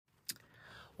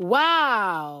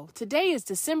Wow. Today is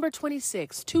December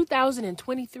 26,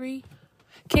 2023.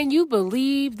 Can you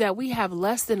believe that we have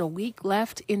less than a week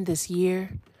left in this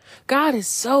year? God is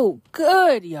so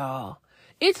good, y'all.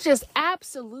 It's just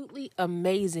absolutely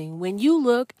amazing when you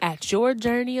look at your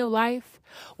journey of life,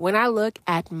 when I look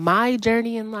at my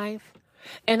journey in life,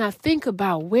 and I think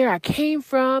about where I came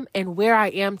from and where I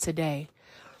am today.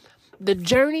 The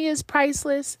journey is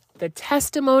priceless. The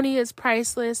testimony is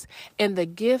priceless, and the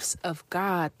gifts of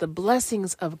God, the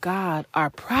blessings of God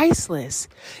are priceless.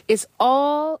 It's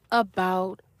all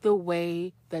about the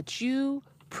way that you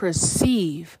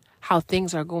perceive how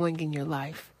things are going in your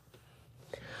life.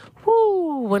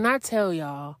 Whoo, when I tell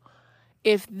y'all,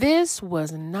 if this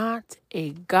was not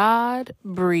a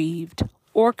God-breathed,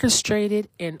 orchestrated,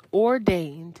 and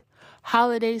ordained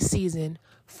holiday season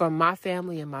for my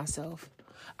family and myself,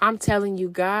 I'm telling you,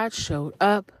 God showed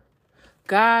up.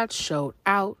 God showed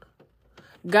out.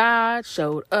 God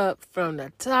showed up from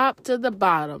the top to the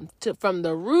bottom, from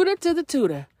the rooter to the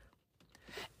tutor.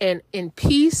 And in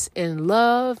peace and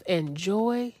love and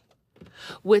joy,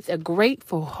 with a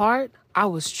grateful heart, I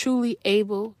was truly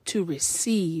able to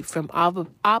receive from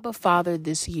Abba Father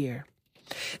this year.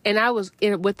 And I was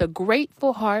with a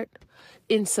grateful heart,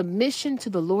 in submission to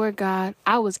the Lord God,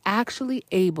 I was actually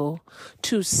able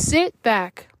to sit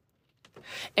back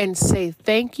and say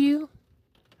thank you,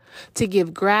 to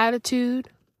give gratitude,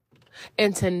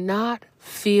 and to not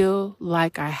feel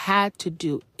like I had to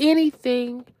do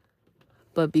anything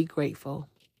but be grateful.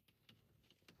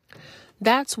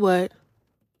 That's what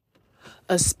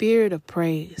a spirit of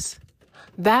praise.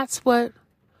 That's what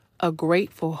a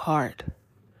grateful heart.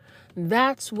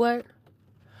 That's what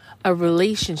a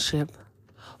relationship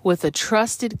with a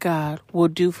trusted God will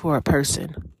do for a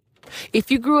person.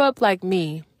 If you grew up like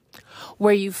me,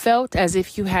 where you felt as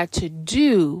if you had to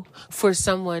do for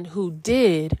someone who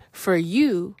did for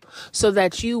you so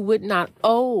that you would not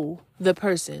owe the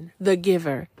person, the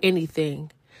giver,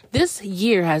 anything. This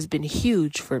year has been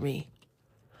huge for me.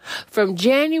 From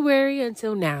January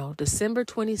until now, December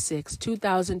 26,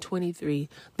 2023,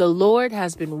 the Lord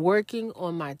has been working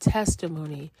on my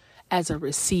testimony as a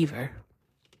receiver.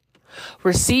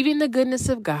 Receiving the goodness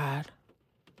of God,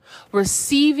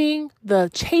 receiving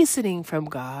the chastening from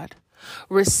God,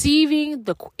 receiving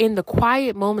in the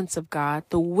quiet moments of God,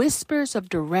 the whispers of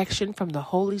direction from the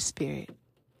Holy Spirit,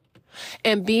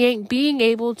 and being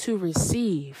able to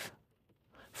receive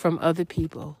from other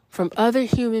people, from other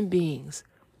human beings,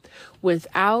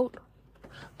 without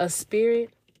a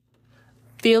spirit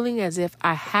feeling as if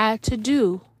I had to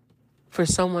do for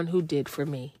someone who did for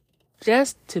me,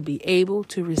 just to be able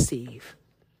to receive.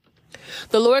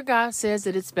 The Lord God says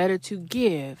that it's better to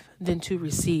give than to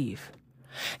receive.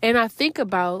 And I think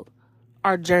about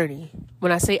our journey.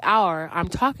 When I say our, I'm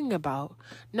talking about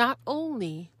not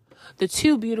only the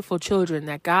two beautiful children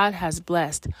that God has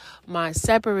blessed my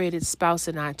separated spouse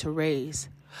and I to raise,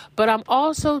 but I'm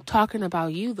also talking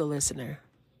about you, the listener.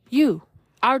 You,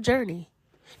 our journey.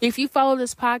 If you follow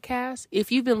this podcast,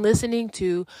 if you've been listening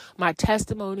to my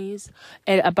testimonies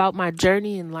and about my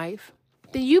journey in life,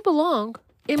 then you belong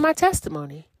in my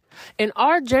testimony. And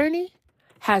our journey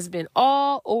has been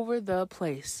all over the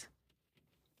place.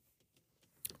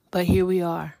 But here we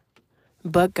are.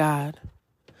 But God.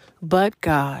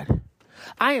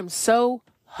 I am so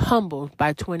humbled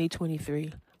by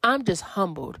 2023. I'm just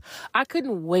humbled. I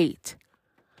couldn't wait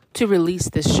to release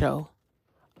this show.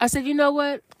 I said, you know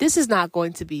what? This is not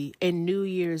going to be a New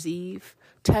Year's Eve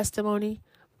testimony.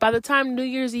 By the time New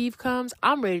Year's Eve comes,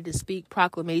 I'm ready to speak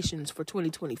proclamations for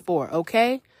 2024,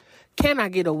 okay? Can I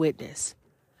get a witness?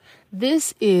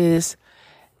 This is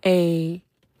a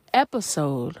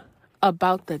episode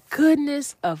about the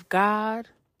goodness of God,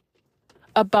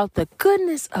 And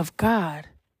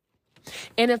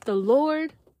if the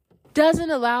Lord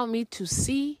doesn't allow me to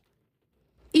see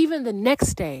even the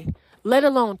next day, let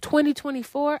alone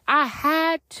 2024, I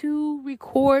had to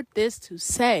record this to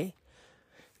say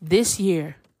this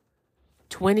year,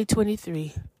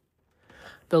 2023,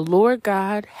 the Lord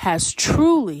God has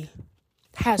truly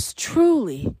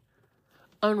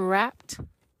unwrapped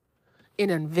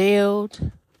and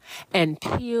unveiled and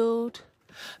peeled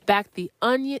back the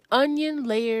onion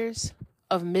layers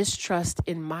of mistrust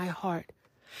in my heart.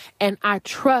 And I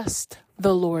trust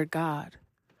the Lord God.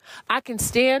 I can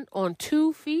stand on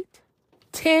 2 feet,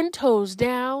 10 toes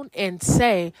down, and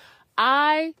say,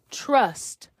 I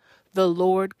trust the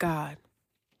Lord God.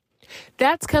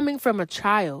 That's coming from a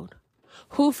child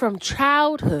who from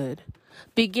childhood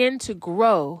began to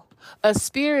grow a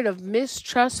spirit of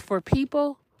mistrust for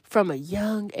people from a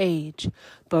young age.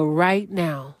 But right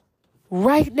now,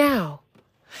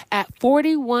 At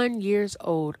 41 years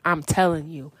old, I'm telling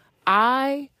you,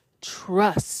 I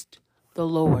trust the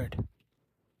Lord.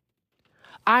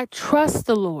 I trust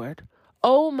the Lord.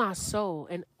 Oh, my soul,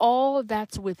 and all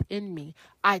that's within me.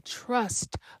 I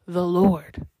trust the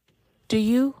Lord. Do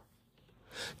you?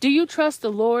 Do you trust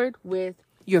the Lord with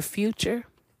your future?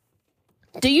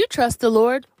 Do you trust the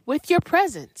Lord with your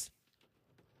present?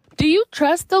 Do you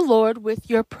trust the Lord with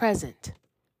your present?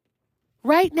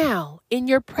 Right now, in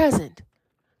your present,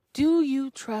 do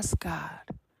you trust God?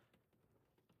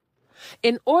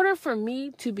 In order for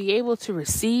me to be able to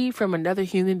receive from another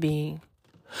human being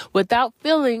without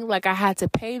feeling like I had to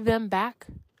pay them back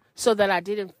so that I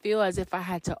didn't feel as if I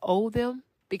had to owe them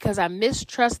because I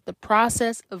mistrust the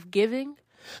process of giving,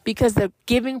 because the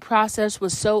giving process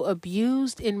was so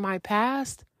abused in my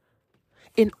past,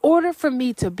 in order for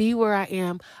me to be where I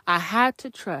am, I had to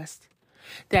trust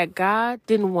that God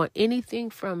didn't want anything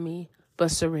from me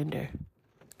but surrender.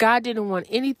 God didn't want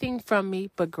anything from me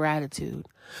but gratitude.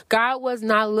 God was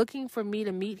not looking for me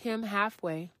to meet him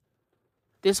halfway.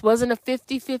 This wasn't a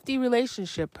 50-50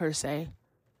 relationship per se.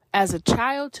 As a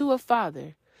child to a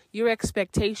father, your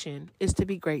expectation is to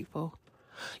be grateful.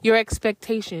 Your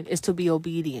expectation is to be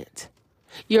obedient.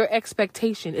 Your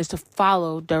expectation is to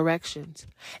follow directions.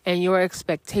 And your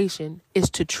expectation is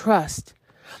to trust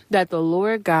that the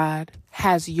Lord God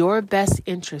has your best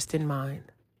interest in mind.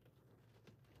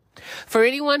 For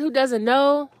anyone who doesn't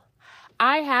know,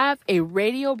 I have a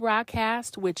radio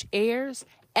broadcast which airs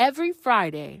every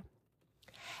Friday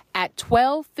at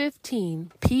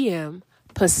 12:15 p.m.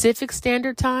 Pacific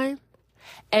Standard Time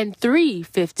and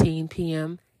 3:15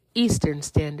 p.m. Eastern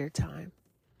Standard Time.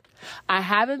 I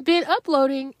haven't been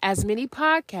uploading as many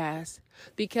podcasts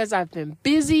because I've been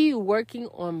busy working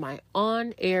on my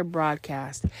on-air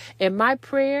broadcast. And my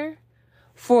prayer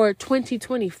for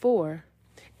 2024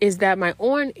 is that my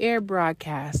on-air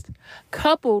broadcast,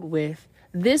 coupled with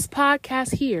this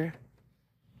podcast here,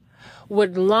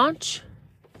 would launch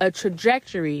a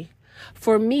trajectory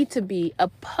for me to be a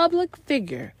public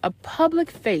figure, a public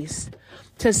face,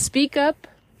 to speak up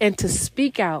and to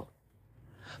speak out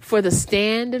for the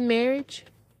stand in marriage,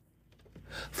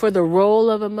 for the role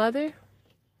of a mother,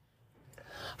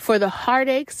 for the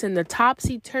heartaches and the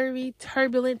topsy-turvy,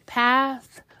 turbulent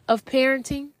path of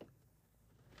parenting,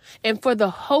 and for the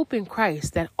hope in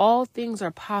Christ that all things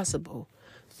are possible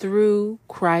through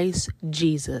Christ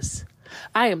Jesus.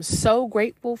 I am so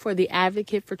grateful for the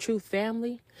Advocate for Truth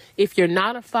family. If you're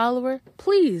not a follower,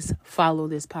 please follow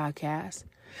this podcast.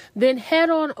 Then head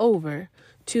on over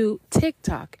to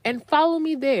TikTok and follow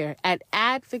me there at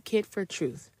Advocate for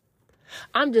Truth.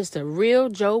 I'm just a real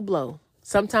Joe Blow.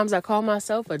 Sometimes I call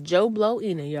myself a Joe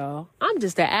Blow-ina, y'all. I'm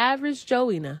just an average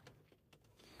Joe-ina.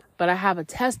 But I have a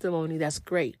testimony that's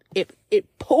great. It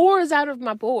pours out of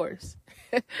my pores.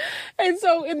 And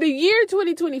so in the year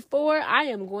 2024, I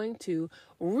am going to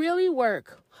really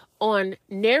work on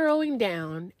narrowing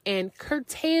down and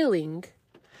curtailing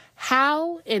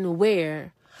how and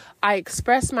where I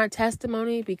express my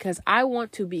testimony, because I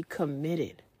want to be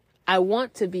committed. I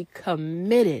want to be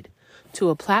committed to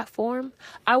a platform.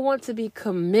 I want to be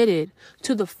committed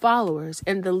to the followers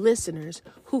and the listeners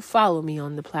who follow me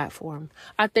on the platform.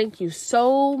 I thank you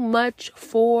so much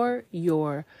for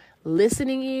your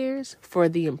listening ears, for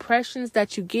the impressions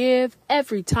that you give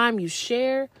every time you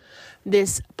share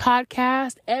this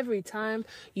podcast, every time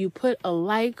you put a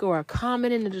like or a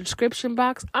comment in the description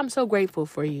box. I'm so grateful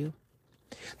for you.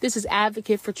 This is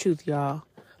Advocate for Truth, y'all.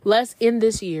 Let's end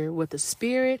this year with a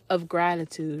spirit of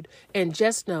gratitude, and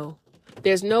just know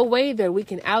there's no way that we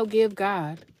can outgive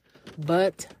God,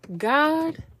 but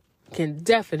God can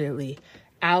definitely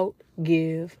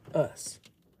outgive us.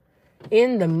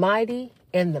 In the mighty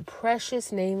and the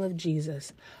precious name of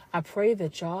Jesus, I pray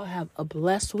that y'all have a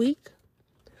blessed week.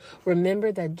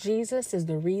 Remember that Jesus is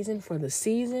the reason for the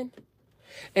season.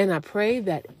 And I pray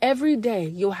that every day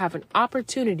you'll have an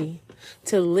opportunity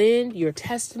to lend your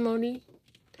testimony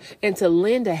and to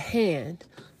lend a hand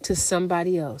to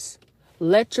somebody else.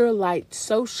 Let your light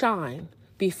so shine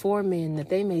before men that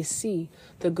they may see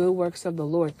the good works of the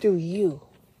Lord through you.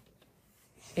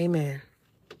 Amen.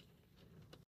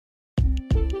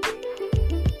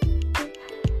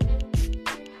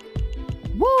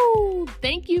 Woo!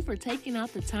 Thank you for taking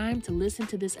out the time to listen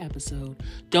to this episode.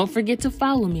 Don't forget to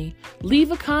follow me,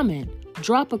 leave a comment,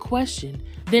 drop a question,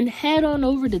 then head on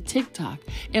over to TikTok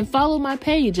and follow my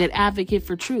page at Advocate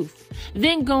for Truth.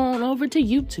 Then go on over to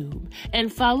YouTube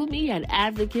and follow me at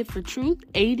Advocate for Truth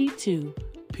 82.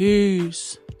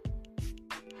 Peace.